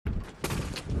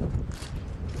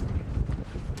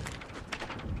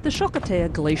The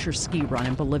Chacaltaya glacier ski run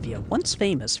in Bolivia, once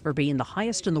famous for being the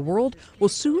highest in the world, will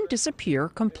soon disappear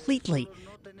completely.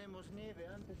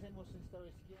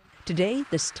 Today,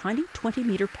 this tiny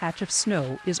 20-meter patch of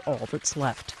snow is all that's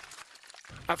left.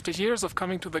 After years of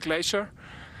coming to the glacier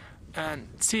and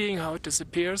seeing how it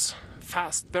disappears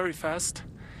fast, very fast,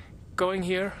 going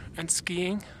here and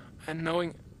skiing and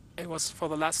knowing it was for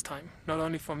the last time, not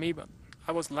only for me, but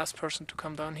I was the last person to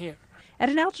come down here. At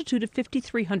an altitude of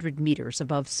 5,300 meters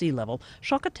above sea level,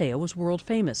 Chacaltaya was world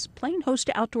famous, playing host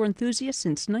to outdoor enthusiasts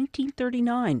since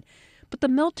 1939. But the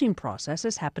melting process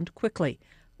has happened quickly.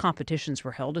 Competitions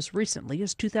were held as recently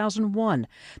as 2001.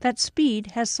 That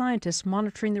speed has scientists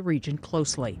monitoring the region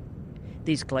closely.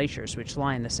 These glaciers, which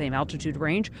lie in the same altitude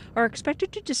range, are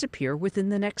expected to disappear within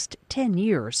the next 10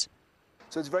 years.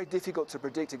 So it's very difficult to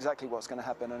predict exactly what's going to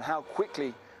happen and how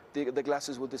quickly the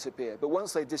glaciers will disappear. But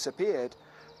once they've disappeared,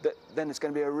 then it's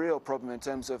going to be a real problem in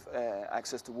terms of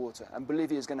access to water. And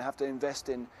Bolivia is going to have to invest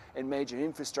in major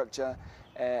infrastructure.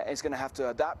 It's going to have to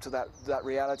adapt to that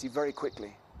reality very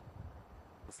quickly.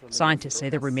 Scientists say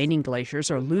the remaining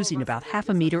glaciers are losing about half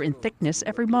a meter in thickness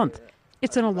every month.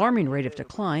 It's an alarming rate of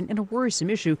decline and a worrisome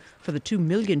issue for the 2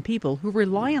 million people who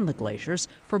rely on the glaciers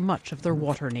for much of their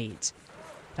water needs.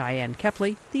 Diane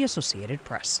Kepley, The Associated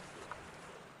Press.